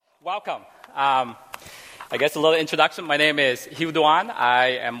Welcome. I guess a little introduction. My name is Hugh Duan.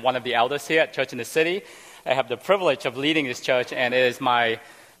 I am one of the elders here at Church in the City. I have the privilege of leading this church, and it is my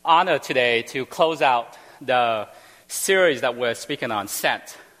honor today to close out the series that we're speaking on,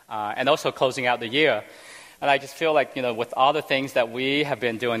 Sent, and also closing out the year. And I just feel like, with all the things that we have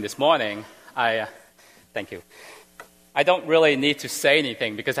been doing this morning, thank you. I don't really need to say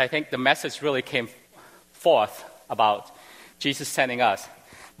anything because I think the message really came forth about Jesus sending us.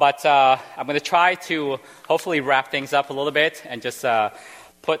 But I'm going to try to hopefully wrap things up a little bit and just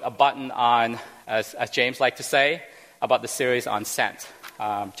put a button on, as James liked to say, about the series on Sent.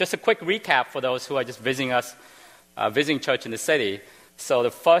 Just a quick recap for those who are just visiting us, visiting Church in the City. So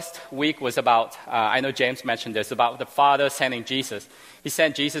the first week was about, I know James mentioned this, about the Father sending Jesus. He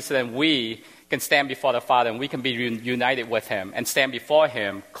sent Jesus so that we can stand before the Father and we can be united with Him and stand before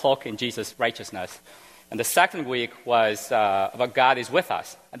Him, cloaked in Jesus' righteousness. And the second week was about God is with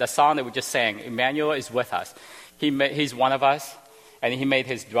us. And the song that we just sang, Emmanuel is with us. He's one of us, and He made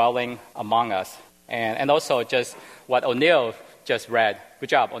His dwelling among us. And also just what O'Neill just read. Good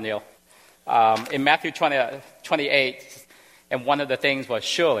job, O'Neill. In Matthew 28, and one of the things was,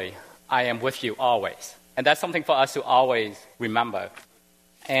 surely I am with you always. And that's something for us to always remember.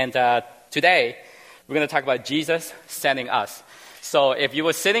 And today, we're going to talk about Jesus sending us. So if you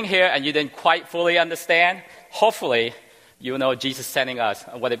were sitting here and you didn't quite fully understand, hopefully you know Jesus sending us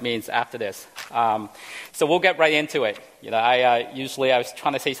and what it means after this. So we'll get right into it. I was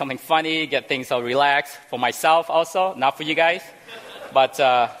trying to say something funny, get things all relaxed for myself also, not for you guys. But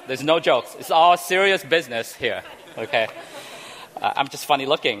there's no jokes. It's all serious business here, okay? I'm just funny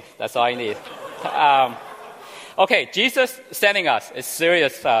looking. That's all I need. Okay, Jesus sending us is a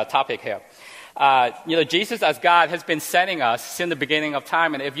serious topic here. Jesus as God has been sending us since the beginning of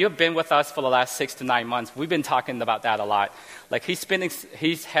time. And if you've been with us for the last 6 to 9 months, we've been talking about that a lot. Like He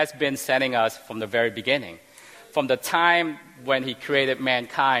has been sending us from the very beginning. From the time when He created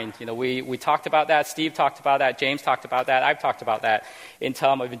mankind, we talked about that. Steve talked about that. James talked about that. I've talked about that in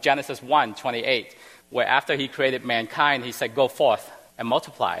terms of Genesis 1:28, where after He created mankind, He said, go forth and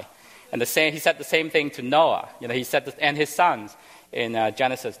multiply. And He said the same thing to Noah. He said, and his sons. In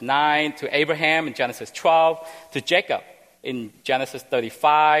Genesis 9, to Abraham in Genesis 12, to Jacob in Genesis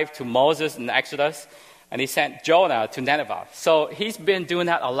 35, to Moses in Exodus, and He sent Jonah to Nineveh. So He's been doing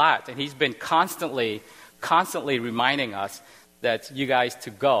that a lot, and He's been constantly reminding us that you guys to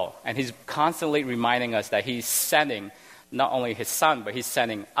go. And He's constantly reminding us that He's sending not only His Son, but He's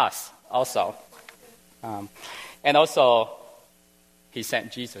sending us also. And also, He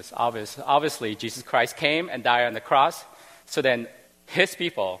sent Jesus. Obviously, Jesus Christ came and died on the cross, so then His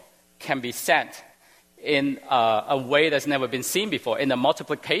people can be sent in a way that's never been seen before, in the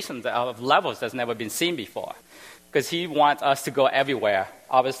multiplication of levels that's never been seen before. Because He wants us to go everywhere.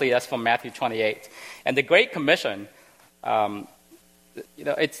 Obviously, that's from Matthew 28. And the Great Commission, it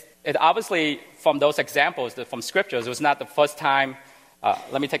obviously, from those examples, from Scriptures, it was not the first time.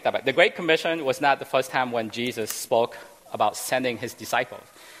 Let me take that back. The Great Commission was not the first time when Jesus spoke about sending His disciples.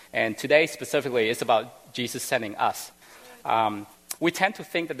 And today, specifically, it's about Jesus sending us. We tend to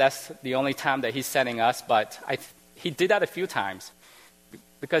think that that's the only time that He's sending us, but He did that a few times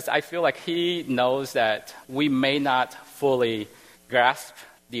because I feel like He knows that we may not fully grasp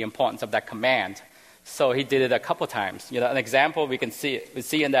the importance of that command. So He did it a couple times. An example we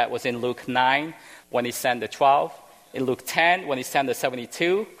see in that was in Luke 9 when He sent the 12, in Luke 10 when He sent the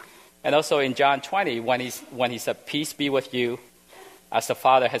 72, and also in John 20 when He said, "Peace be with you, as the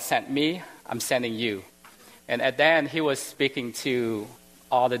Father has sent me, I'm sending you." And then He was speaking to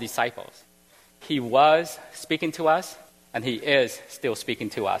all the disciples. He was speaking to us, and He is still speaking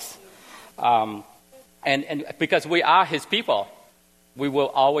to us. And because we are His people, we will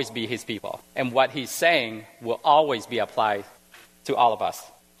always be His people. And what He's saying will always be applied to all of us.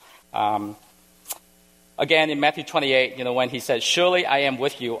 Again, in Matthew 28, when He said, surely I am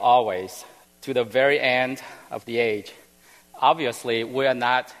with you always, to the very end of the age. Obviously, we are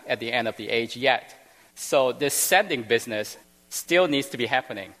not at the end of the age yet. So this sending business still needs to be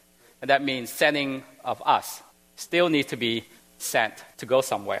happening. And that means sending of us still needs to be sent to go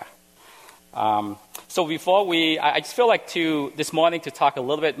somewhere. So before I just feel like this morning to talk a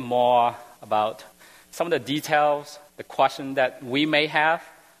little bit more about some of the details, the question that we may have,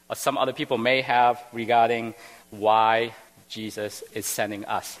 or some other people may have regarding why Jesus is sending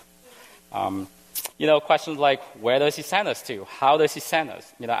us. Questions like, where does He send us to? How does He send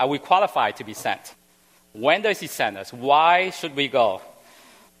us? Are we qualified to be sent? When does He send us? Why should we go?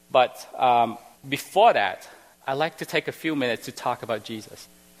 But before that, I'd like to take a few minutes to talk about Jesus.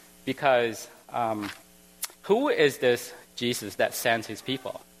 Because who is this Jesus that sends His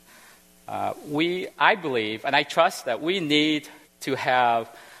people? I believe and I trust that we need to have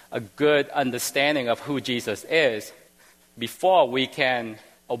a good understanding of who Jesus is before we can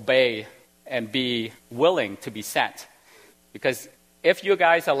obey and be willing to be sent. Because if you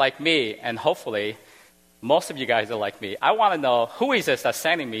guys are like me, and hopefully most of you guys are like me, I want to know who is this that's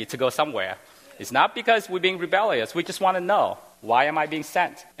sending me to go somewhere. It's not because we're being rebellious. We just want to know, why am I being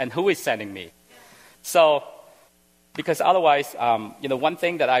sent? And who is sending me? So, because otherwise, one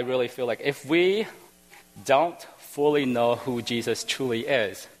thing that I really feel like, if we don't fully know who Jesus truly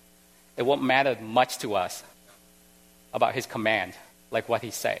is, it won't matter much to us about his command, like what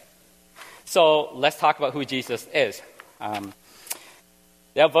he said. So let's talk about who Jesus is.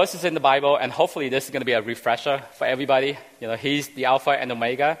 There are verses in the Bible, and hopefully this is going to be a refresher for everybody. He's the Alpha and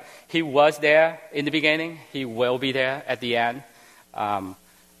Omega. He was there in the beginning. He will be there at the end.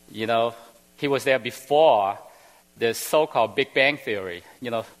 He was there before this so-called Big Bang Theory.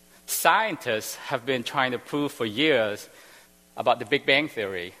 Scientists have been trying to prove for years about the Big Bang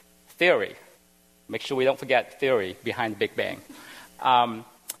Theory. Make sure we don't forget theory behind the Big Bang.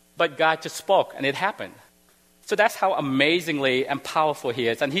 But God just spoke, and it happened. So that's how amazingly and powerful he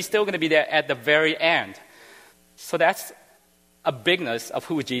is. And he's still going to be there at the very end. So that's a bigness of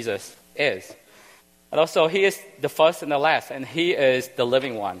who Jesus is. And also, he is the first and the last, and he is the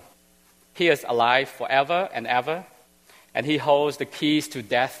living one. He is alive forever and ever, and he holds the keys to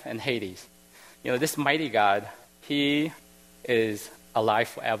death and Hades. This mighty God, he is alive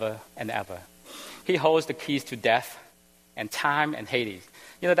forever and ever. He holds the keys to death and time and Hades.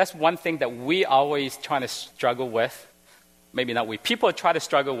 That's one thing that we always try to struggle with. Maybe not we. People try to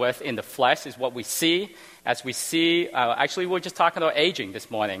struggle with in the flesh is what we see. As we see, actually, we were just talking about aging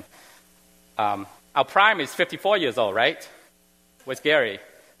this morning. Our prime is 54 years old, right? Where's Gary?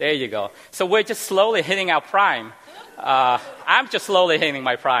 There you go. So we're just slowly hitting our prime. I'm just slowly hitting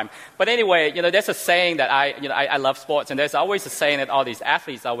my prime. But anyway, there's a saying that I love sports, and there's always a saying that all these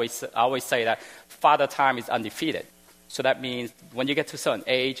athletes always say that Father Time is undefeated. So that means when you get to a certain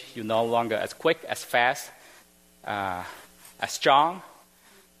age, you're no longer as quick, as fast, as strong.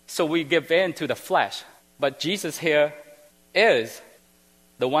 So we give in to the flesh. But Jesus here is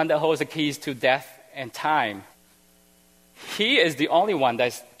the one that holds the keys to death and time. He is the only one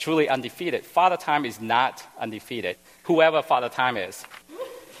that's truly undefeated. Father Time is not undefeated, whoever Father Time is.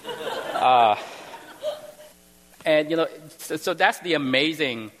 So that's the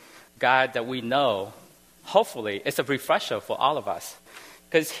amazing God that we know. Hopefully, it's a refresher for all of us,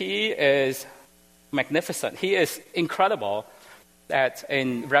 because he is magnificent. He is incredible. That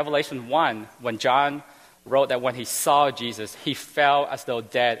in Revelation 1, when John wrote that when he saw Jesus, he fell as though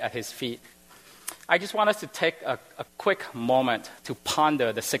dead at his feet. I just want us to take a quick moment to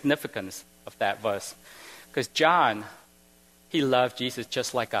ponder the significance of that verse. Because John, he loved Jesus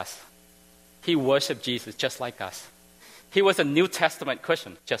just like us. He worshiped Jesus just like us. He was a New Testament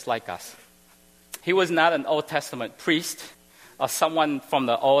Christian just like us. He was not an Old Testament priest or someone from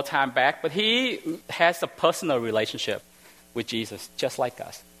the old time back, but he has a personal relationship with Jesus just like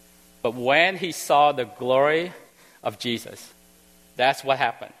us. But when he saw the glory of Jesus, that's what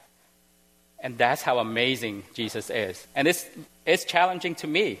happened. And that's how amazing Jesus is. And it's challenging to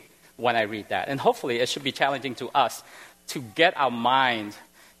me when I read that. And hopefully it should be challenging to us to get our mind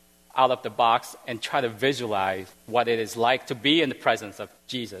out of the box and try to visualize what it is like to be in the presence of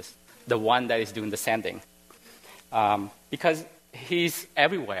Jesus, the one that is doing the sending. Because he's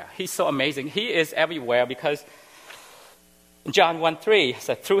everywhere. He's so amazing. He is everywhere because John 1:3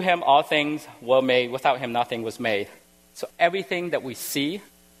 said, through him all things were made. Without him nothing was made. So everything that we see,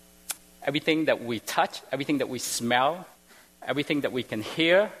 everything that we touch, everything that we smell, everything that we can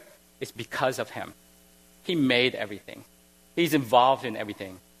hear is because of him. He made everything. He's involved in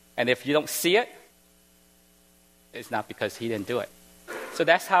everything. And if you don't see it, it's not because he didn't do it. So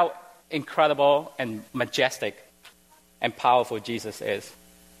that's how incredible and majestic and powerful Jesus is.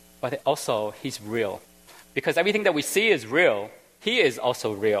 But also, he's real. Because everything that we see is real, he is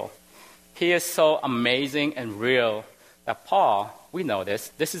also real. He is so amazing and real that Paul, we know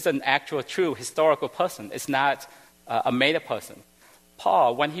this is an actual, true, historical person. It's not a made-up person.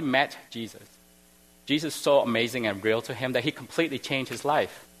 Paul, when he met Jesus is so amazing and real to him that he completely changed his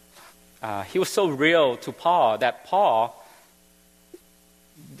life. He was so real to Paul that Paul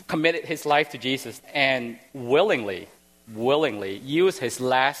committed his life to Jesus and willingly used his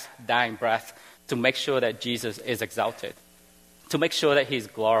last dying breath to make sure that Jesus is exalted, to make sure that he's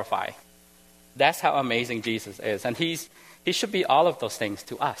glorified. That's how amazing Jesus is. And he should be all of those things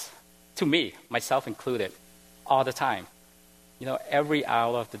to us, to me, myself included, all the time. Every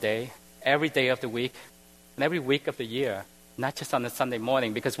hour of the day, every day of the week, and every week of the year, not just on a Sunday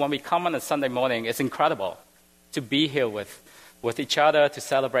morning, because when we come on a Sunday morning, it's incredible to be here with each other to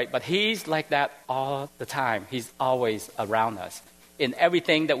celebrate. But he's like that all the time. He's always around us in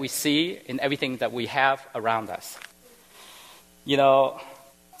everything that we see, in everything that we have around us. You know,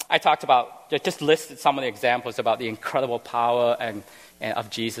 I talked about, just listed some of the examples about the incredible power and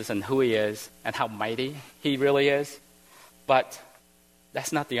of Jesus and who he is and how mighty he really is. But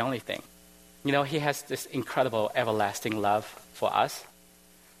that's not the only thing. You know, he has this incredible everlasting love for us.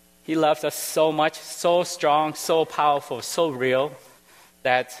 He loves us so much, so strong, so powerful, so real,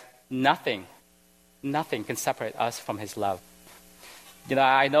 that nothing can separate us from his love. You know,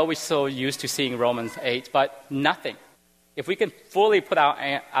 I know we're so used to seeing Romans 8, but nothing. If we can fully put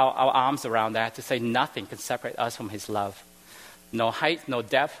our arms around that to say nothing can separate us from his love. No height, no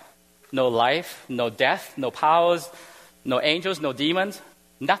depth, no life, no death, no powers, no angels, no demons,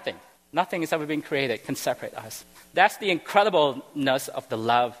 nothing. Nothing has ever been created can separate us. That's the incredibleness of the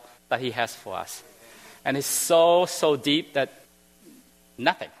love that he has for us. And it's so, so deep that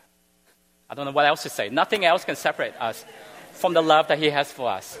nothing, I don't know what else to say, nothing else can separate us from the love that he has for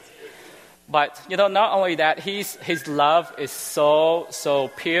us. But, you know, not only that, his love is so, so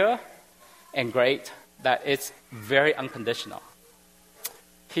pure and great that it's very unconditional.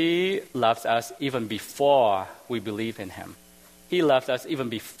 He loves us even before we believe in him. He loves us even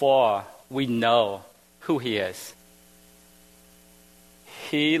before we know who he is.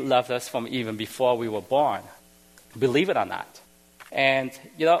 He loved us from even before we were born, believe it or not. And,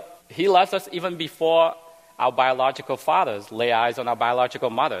 you know, he loves us even before our biological fathers lay eyes on our biological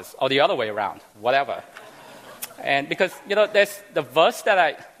mothers, or the other way around, whatever. And because, you know, there's the verse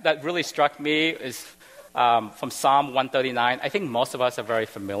that really struck me is from Psalm 139. I think most of us are very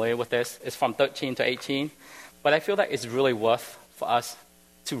familiar with this. It's from 13 to 18. But I feel that it's really worth for us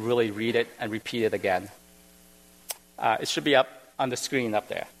to really read it and repeat it again. It should be up on the screen up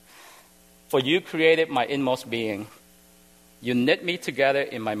there. For you created my inmost being. You knit me together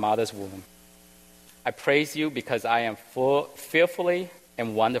in my mother's womb. I praise you because I am fearfully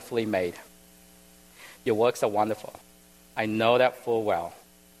and wonderfully made. Your works are wonderful. I know that full well.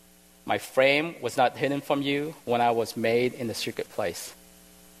 My frame was not hidden from you when I was made in the secret place,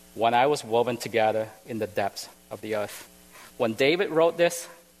 when I was woven together in the depths of the earth. When David wrote this,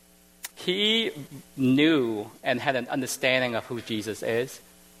 he knew and had an understanding of who Jesus is,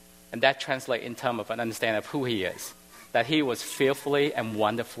 and that translates in terms of an understanding of who he is, that he was fearfully and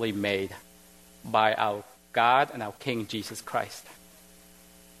wonderfully made by our God and our King Jesus Christ.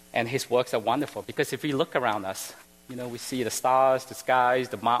 And his works are wonderful because if we look around us, you know, we see the stars, the skies,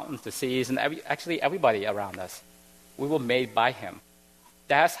 the mountains, the seas, and actually everybody around us. We were made by him.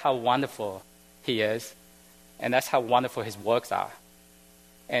 That's how wonderful he is, and that's how wonderful his works are.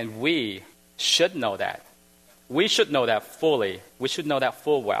 And we should know that. We should know that fully. We should know that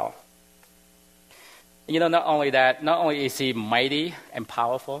full well. You know, not only that, not only is he mighty and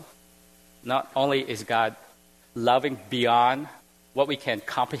powerful, not only is God loving beyond what we can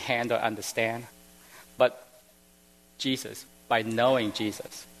comprehend or understand, but Jesus, by knowing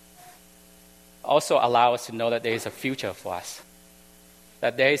Jesus, also allow us to know that there is a future for us,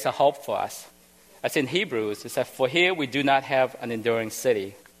 that there is a hope for us. As in Hebrews, it says, for here we do not have an enduring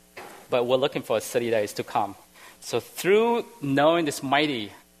city, but we're looking for a city that is to come. So through knowing this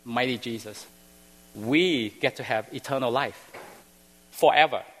mighty, mighty Jesus, we get to have eternal life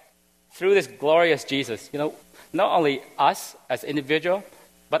forever. Through this glorious Jesus, you know, not only us as individuals,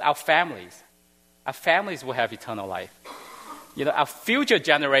 but our families. Our families will have eternal life. You know, our future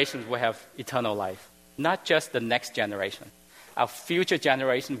generations will have eternal life, not just the next generation. Our future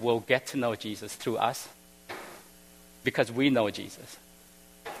generations will get to know Jesus through us because we know Jesus.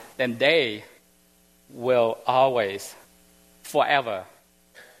 Then they will always, forever,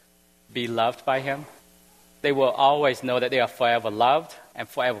 be loved by him. They will always know that they are forever loved and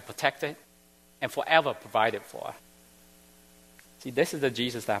forever protected and forever provided for. See, this is the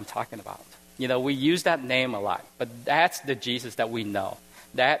Jesus that I'm talking about. You know, we use that name a lot, but that's the Jesus that we know.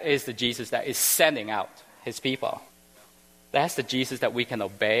 That is the Jesus that is sending out his people. That's the Jesus that we can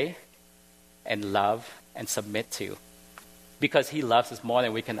obey and love and submit to because he loves us more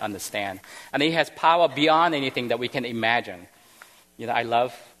than we can understand. And he has power beyond anything that we can imagine. You know, I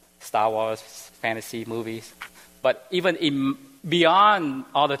love Star Wars, fantasy movies, but even beyond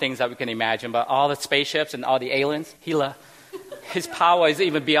all the things that we can imagine, but all the spaceships and all the aliens, his power is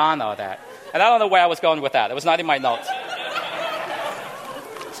even beyond all that. And I don't know where I was going with that. It was not in my notes.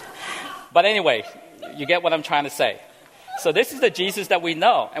 But anyway, you get what I'm trying to say. So this is the Jesus that we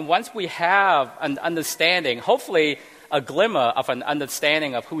know. And once we have an understanding, hopefully a glimmer of an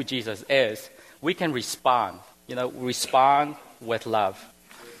understanding of who Jesus is, we can respond. respond with love.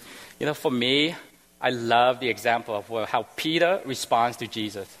 For me, I love the example of how Peter responds to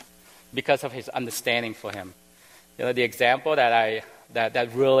Jesus because of his understanding for him. The example that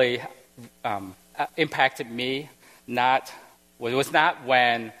really impacted me was not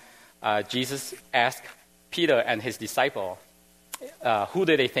when Jesus asked Peter and his disciple, who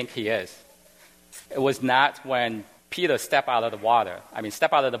do they think he is? It was not when Peter stepped out of the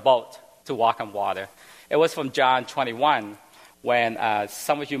boat to walk on water. It was from John 21, when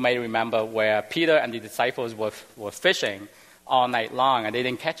some of you may remember where Peter and the disciples were fishing all night long and they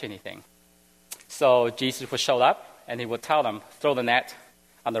didn't catch anything. So Jesus would show up and he would tell them, throw the net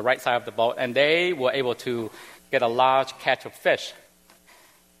on the right side of the boat, and they were able to get a large catch of fish.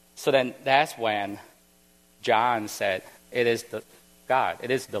 So then that's when John said, it is God,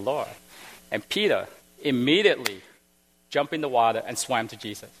 it is the Lord. And Peter immediately jumped in the water and swam to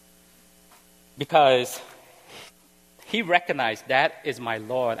Jesus, because he recognized that is my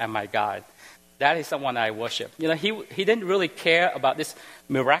Lord and my God. That is someone I worship. He didn't really care about this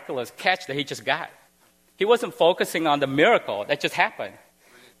miraculous catch that he just got. He wasn't focusing on the miracle that just happened.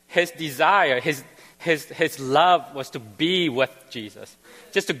 His desire, his love was to be with Jesus,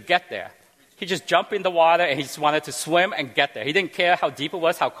 just to get there. He just jumped in the water and he just wanted to swim and get there. He didn't care how deep it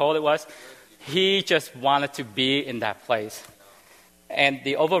was, how cold it was. He just wanted to be in that place. And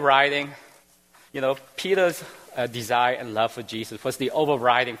the overriding, Peter's desire and love for Jesus was the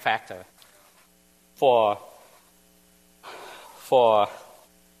overriding factor for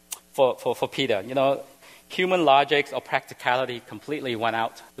Peter. Human logic or practicality completely went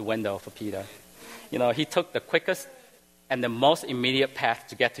out the window for Peter. He took the quickest and the most immediate path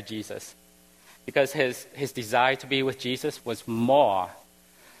to get to Jesus, because his desire to be with Jesus was more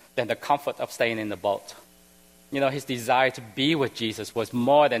than the comfort of staying in the boat. His desire to be with Jesus was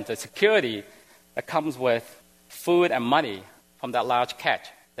more than the security that comes with food and money from that large catch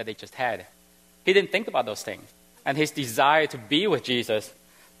that they just had. He didn't think about those things. And his desire to be with Jesus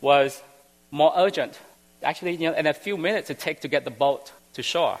was more urgent. Actually, in a few minutes it takes to get the boat to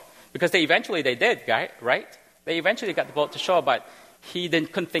shore. Because they did, right? They eventually got the boat to shore, but he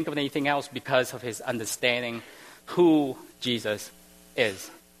couldn't think of anything else because of his understanding who Jesus is.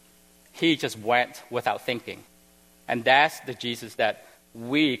 He just went without thinking. And that's the Jesus that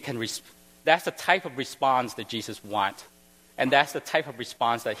we can that's the type of response that Jesus wants. And that's the type of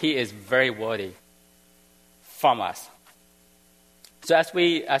response that he is very worthy from us. So as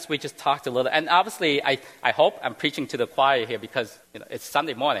we just talked a little, and obviously I hope I'm preaching to the choir here, because it's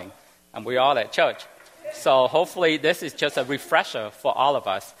Sunday morning and we're all at church. So hopefully this is just a refresher for all of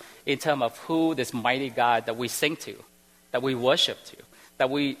us in terms of who this mighty God that we sing to, that we worship to,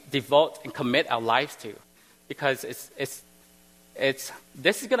 that we devote and commit our lives to. Because this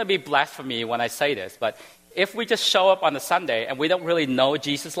is going to be blasphemy when I say this, but if we just show up on a Sunday and we don't really know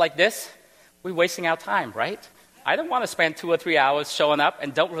Jesus like this, we're wasting our time, right? I don't want to spend 2 or 3 hours showing up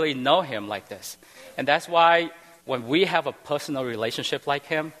and don't really know him like this. And that's why when we have a personal relationship like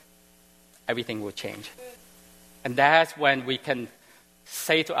him, everything will change. And that's when we can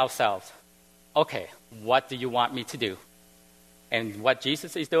say to ourselves, okay, what do you want me to do? And what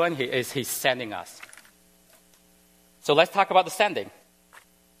Jesus is doing he's sending us. So let's talk about the sending.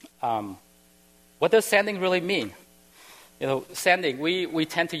 What does sending really mean? Sending, we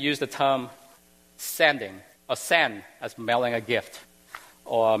tend to use the term sending, or send, as mailing a gift,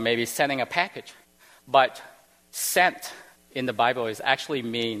 or maybe sending a package. But sent in the Bible is actually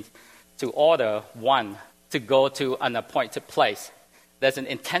means to order one to go to an appointed place. There's an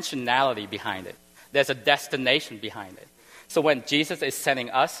intentionality behind it. There's a destination behind it. So when Jesus is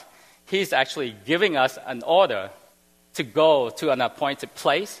sending us, he's actually giving us an order to go to an appointed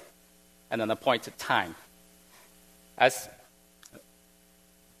place and an appointed time. That's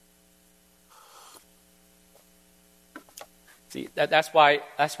why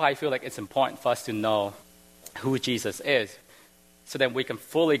I feel like it's important for us to know who Jesus is, so that we can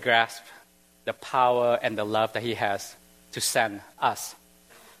fully grasp the power and the love that he has to send us.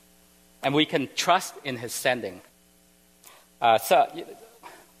 And we can trust in his sending. Some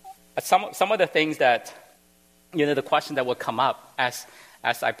of the things that, the question that will come up as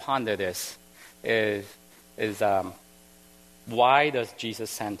I ponder this is why does Jesus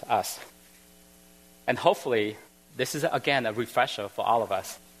send us? And hopefully, this is, again, a refresher for all of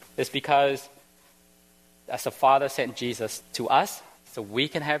us. It's because as the Father sent Jesus to us so we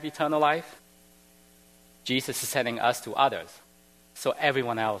can have eternal life, Jesus is sending us to others so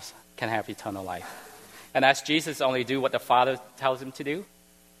everyone else can have eternal life. And as Jesus only do what the Father tells him to do,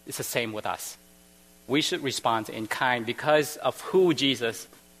 it's the same with us. We should respond in kind because of who Jesus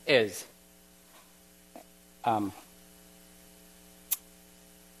is.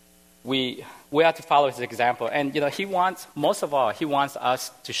 we have to follow his example. And, most of all, he wants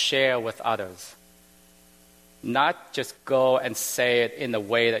us to share with others. Not just go and say it in the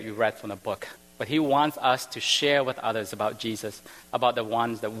way that you read from the book, but he wants us to share with others about Jesus, about the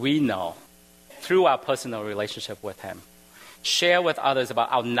ones that we know through our personal relationship with him. Share with others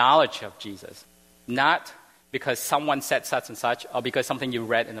about our knowledge of Jesus, not because someone said such and such, or because something you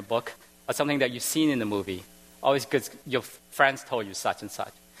read in a book, or something that you've seen in the movie, or because your friends told you such and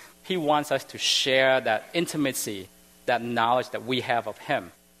such. He wants us to share that intimacy, that knowledge that we have of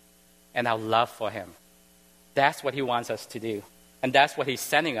him, and our love for him. That's what he wants us to do. And that's what he's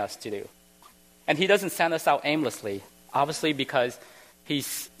sending us to do. And he doesn't send us out aimlessly, obviously because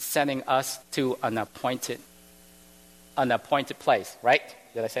he's sending us to an appointed place, right?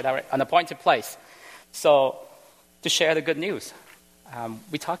 Did I say that right? An appointed place. So, to share the good news.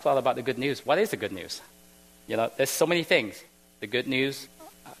 We talked a lot about the good news. What is the good news? There's so many things. The good news,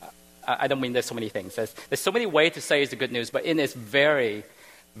 I don't mean there's so many things. There's so many ways to say it's the good news, but in its very,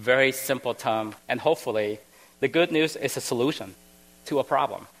 very simple term, and hopefully, the good news is a solution to a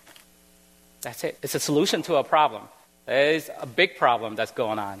problem. That's it. It's a solution to a problem. There is a big problem that's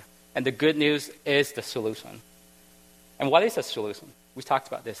going on, and the good news is the solution. And what is the solution? We talked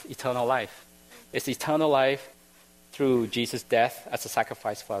about this, eternal life. It's eternal life through Jesus' death as a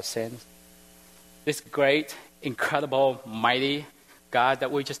sacrifice for our sins. This great, incredible, mighty God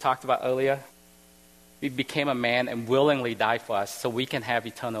that we just talked about earlier, he became a man and willingly died for us so we can have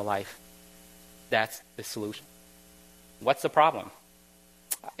eternal life. That's the solution. What's the problem?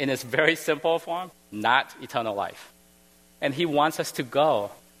 In its very simple form, not eternal life. And he wants us to go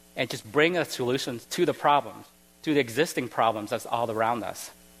and just bring a solution to the problems, to the existing problems that's all around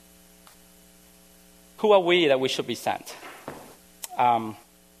us. Who are we that we should be sent?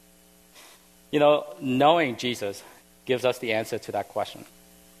 Knowing Jesus gives us the answer to that question.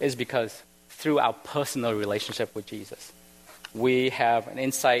 It's because through our personal relationship with Jesus, we have an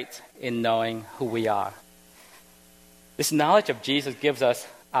insight in knowing who we are. This knowledge of Jesus gives us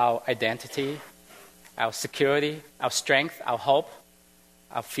our identity, our security, our strength, our hope,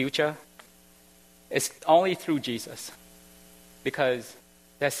 our future. It's only through Jesus. Because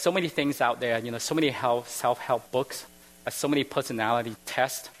there's so many things out there, so many self-help books, so many personality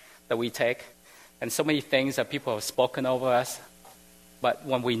tests that we take, and so many things that people have spoken over us. But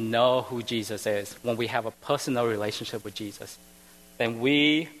when we know who Jesus is, when we have a personal relationship with Jesus, then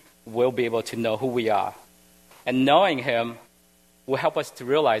we will be able to know who we are. And knowing him will help us to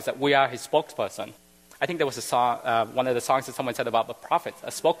realize that we are his spokesperson. I think there was a song, one of the songs that someone said about the prophet, a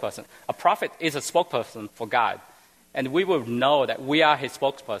spokesperson. A prophet is a spokesperson for God. And we will know that we are his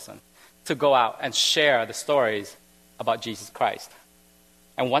spokesperson to go out and share the stories about Jesus Christ.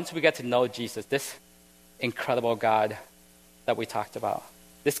 And once we get to know Jesus, this incredible God that we talked about,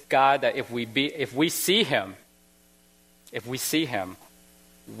 this God that if we see him,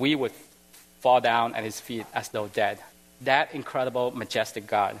 we would fall down at his feet as though dead. That incredible, majestic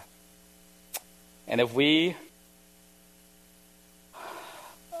God. And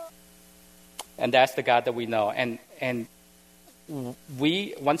that's the God that we know. And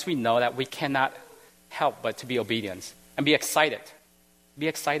once we know that, we cannot help but to be obedient and be excited. Be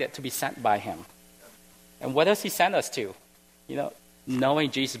excited to be sent by him. And what does he send us to?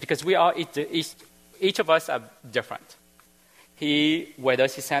 Knowing Jesus, because we all, each of us are different. Where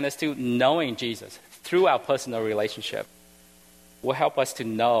does he send us to? Knowing Jesus through our personal relationship will help us to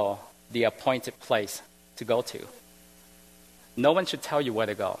know the appointed place to go to. No one should tell you where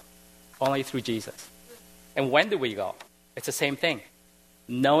to go, only through Jesus. And when do we go? It's the same thing.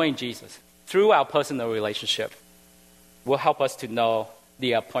 Knowing Jesus through our personal relationship will help us to know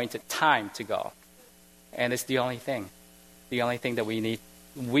the appointed time to go. And it's the only thing that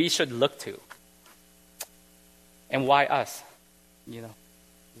we should look to. And why us?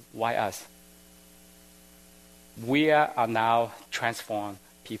 Why us? We are now transformed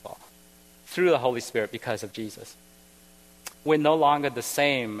people through the Holy Spirit because of Jesus. We're no longer the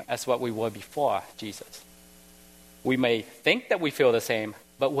same as what we were before Jesus. We may think that we feel the same,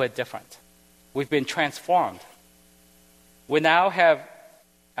 but we're different. We've been transformed. We now have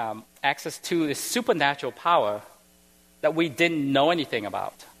access to this supernatural power that we didn't know anything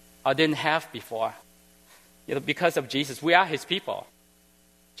about or didn't have before. Because of Jesus, we are his people.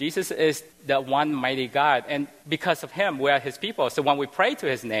 Jesus is the one mighty God, and because of him, we are his people. So when we pray to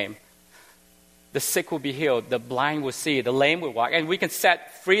his name, the sick will be healed, the blind will see, the lame will walk, and we can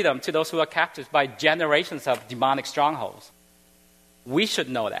set freedom to those who are captured by generations of demonic strongholds. We should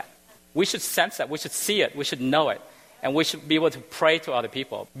know that. We should sense that. We should see it. We should know it. And we should be able to pray to other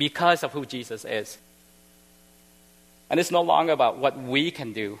people because of who Jesus is. And it's no longer about what we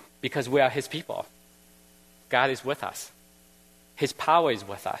can do because we are his people. God is with us. His power is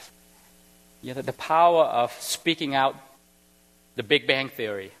with us. The power of speaking out the Big Bang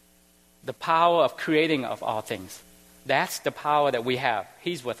Theory, the power of creating of all things. That's the power that we have.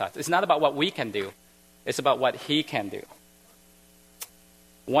 He's with us. It's not about what we can do. It's about what he can do.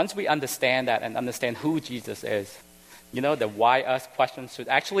 Once we understand that and understand who Jesus is, the why us question should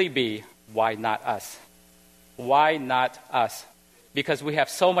actually be, why not us? Why not us? Because we have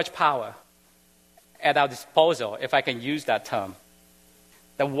so much power at our disposal, if I can use that term.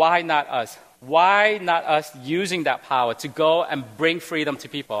 Then why not us? Why not us using that power to go and bring freedom to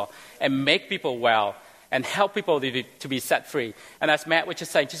people and make people well and help people to be set free? And as Matt was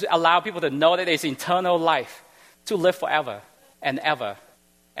just saying, just allow people to know that there's eternal life to live forever and ever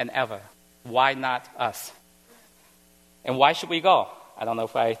and ever. Why not us? And why should we go? I don't know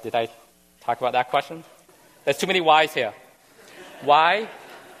if did I talk about that question? There's too many whys here. Why?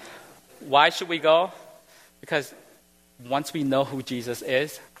 Why should we go? Because once we know who Jesus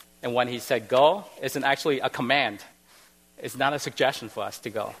is, and when he said go, it's actually a command. It's not a suggestion for us to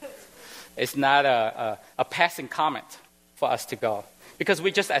go. It's not a passing comment for us to go. Because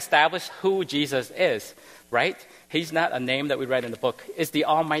we just established who Jesus is, right? He's not a name that we read in the book. It's the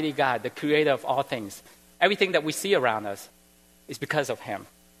Almighty God, the creator of all things. Everything that we see around us is because of him.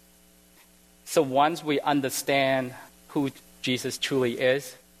 So once we understand who Jesus truly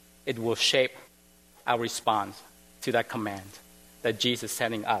is, it will shape our response to that command that Jesus is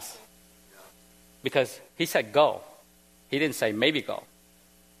sending us. Because he said go. He didn't say maybe go.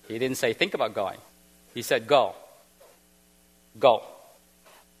 He didn't say think about going. He said go. Go.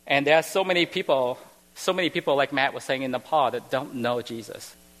 And there are so many people like Matt was saying in Nepal that don't know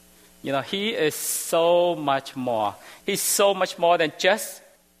Jesus. He is so much more. He's so much more than just,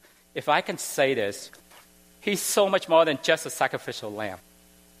 if I can say this, he's so much more than just a sacrificial lamb.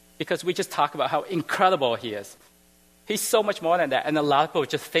 Because we just talk about how incredible he is. He's so much more than that. And a lot of people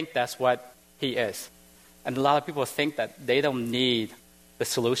just think that's what he is. And a lot of people think that they don't need the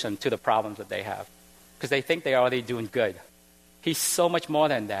solution to the problems that they have. Because they think they're already doing good. He's so much more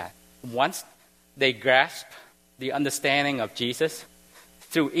than that. Once they grasp the understanding of Jesus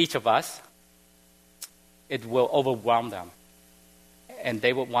through each of us, it will overwhelm them. And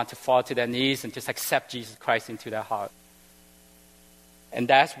they will want to fall to their knees and just accept Jesus Christ into their heart. And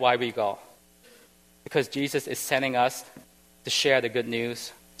that's why we go. Because Jesus is sending us to share the good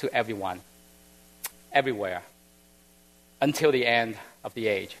news to everyone, everywhere, until the end of the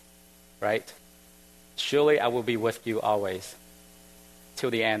age, right? Surely I will be with you always,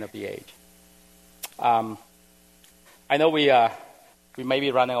 till the end of the age. I know we may be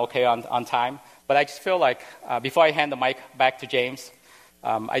running okay on time, but I just feel like before I hand the mic back to James,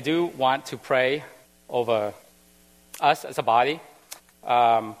 I do want to pray over us as a body.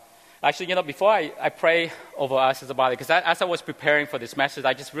 Actually, before I pray over us as a body, because as I was preparing for this message,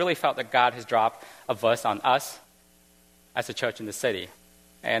 I just really felt that God has dropped a verse on us as a church in the city.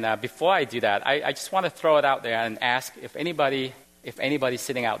 And before I do that, I just want to throw it out there and ask if anybody's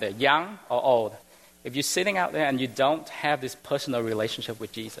sitting out there, young or old, if you're sitting out there and you don't have this personal relationship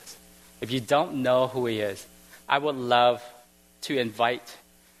with Jesus, if you don't know who he is, I would love to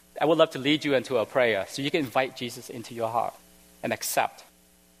lead you into a prayer so you can invite Jesus into your heart and accept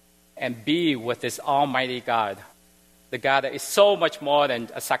and be with this Almighty God, the God that is so much more than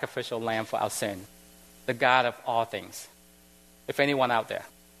a sacrificial lamb for our sin, the God of all things. If anyone out there.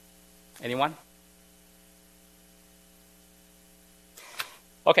 Anyone?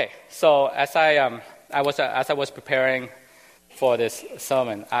 Okay, so as I was preparing for this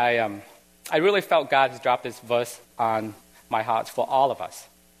sermon, I really felt God has dropped this verse on my heart for all of us.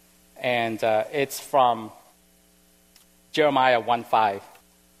 And it's from Jeremiah 1:5,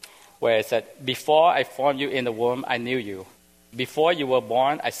 where it said, "Before I formed you in the womb, I knew you. Before you were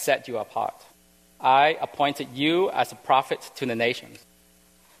born, I set you apart. I appointed you as a prophet to the nations."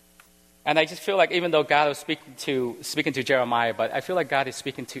 And I just feel like even though God was speaking to Jeremiah, but I feel like God is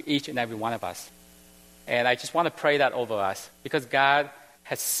speaking to each and every one of us. And I just want to pray that over us, because God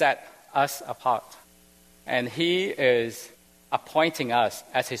has set us apart. And he is appointing us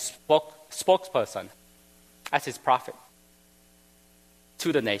as his spokesperson, as his prophet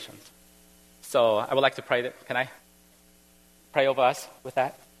to the nations. So I would like to pray that. Can I pray over us with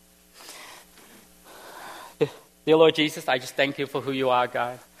that? Dear Lord Jesus, I just thank you for who you are,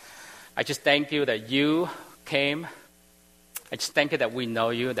 God. I just thank you that you came. I just thank you that we know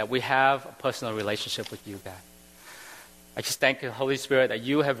you, that we have a personal relationship with you, God. I just thank you, Holy Spirit, that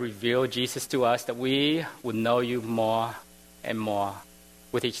you have revealed Jesus to us, that we would know you more and more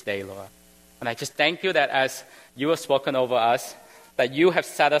with each day, Lord. And I just thank you that as you have spoken over us, that you have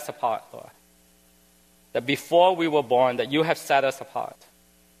set us apart, Lord. That before we were born, that you have set us apart.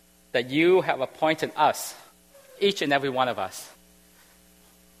 That you have appointed us, each and every one of us,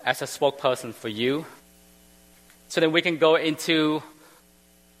 as a spokesperson for you, so that we can go into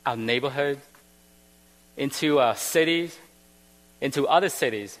our neighborhood, into our cities, into other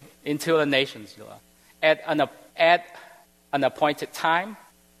cities, into the nations, Lord, at an appointed time,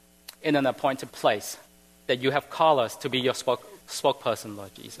 in an appointed place, that you have called us to be your spokesperson,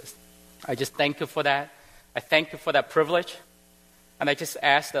 Lord Jesus. I just thank you for that. I thank you for that privilege. And I just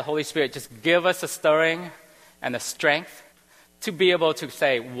ask the Holy Spirit, just give us a stirring and a strength to be able to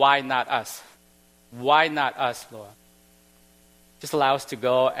say, why not us? Why not us, Lord? Just allow us to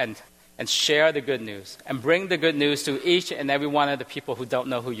go and share the good news and bring the good news to each and every one of the people who don't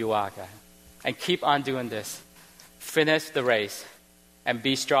know who you are, God. And keep on doing this. Finish the race and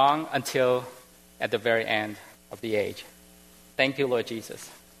be strong until at the very end of the age. Thank you, Lord Jesus.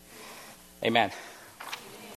 Amen.